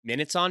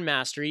Minutes on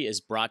Mastery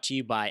is brought to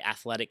you by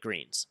Athletic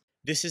Greens.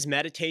 This is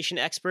meditation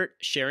expert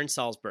Sharon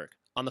Salzberg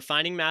on the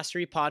Finding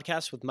Mastery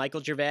podcast with Michael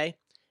Gervais,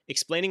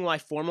 explaining why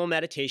formal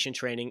meditation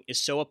training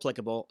is so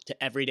applicable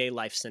to everyday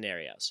life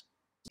scenarios.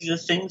 The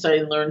things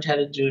I learned how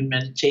to do in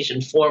meditation,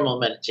 formal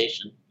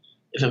meditation,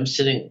 if I'm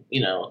sitting,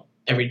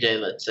 every day,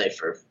 let's say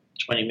for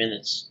 20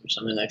 minutes or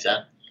something like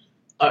that,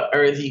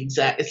 are the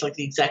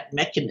exact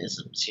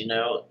mechanisms,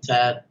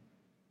 that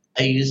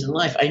I use in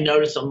life. I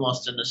notice I'm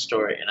lost in a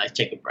story and I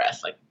take a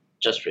breath,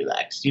 just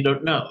relax. You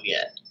don't know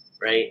yet,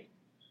 right?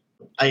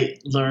 I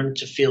learned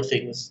to feel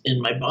things in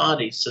my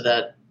body so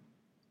that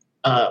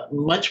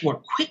much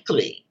more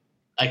quickly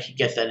I could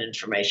get that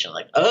information.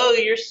 Oh,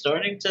 you're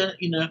starting to,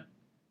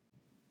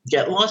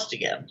 get lost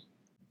again.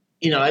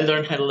 I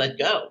learned how to let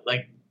go.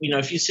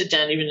 If you sit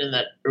down, even in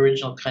that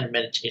original kind of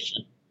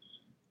meditation,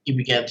 you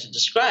began to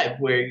describe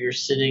where you're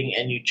sitting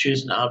and you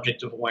choose an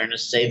object of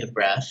awareness, say the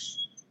breath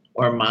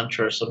or a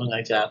mantra or something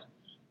like that.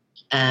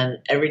 And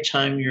every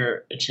time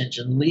your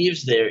attention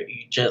leaves there,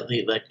 you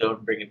gently let go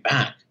and bring it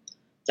back.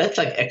 That's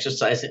like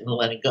exercising the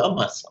letting go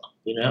muscle,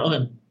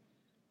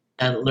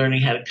 and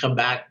learning how to come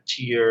back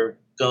to your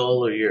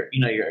goal or your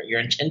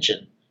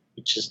intention,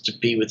 which is to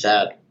be with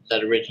that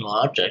original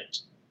object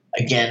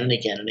again and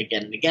again and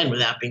again and again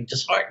without being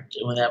disheartened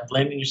and without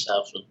blaming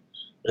yourself and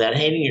without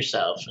hating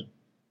yourself. And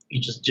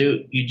you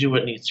do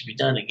what needs to be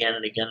done again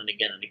and again and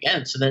again and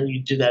again. So then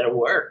you do that at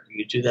work,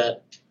 you do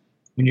that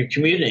when you're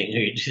commuting, or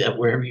you do that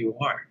wherever you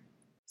are.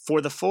 For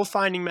the full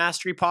Finding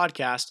Mastery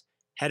podcast,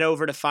 head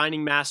over to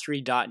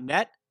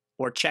findingmastery.net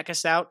or check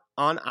us out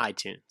on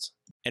iTunes.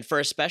 And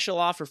for a special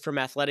offer from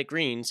Athletic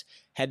Greens,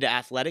 head to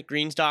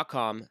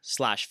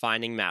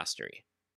athleticgreens.com/findingmastery.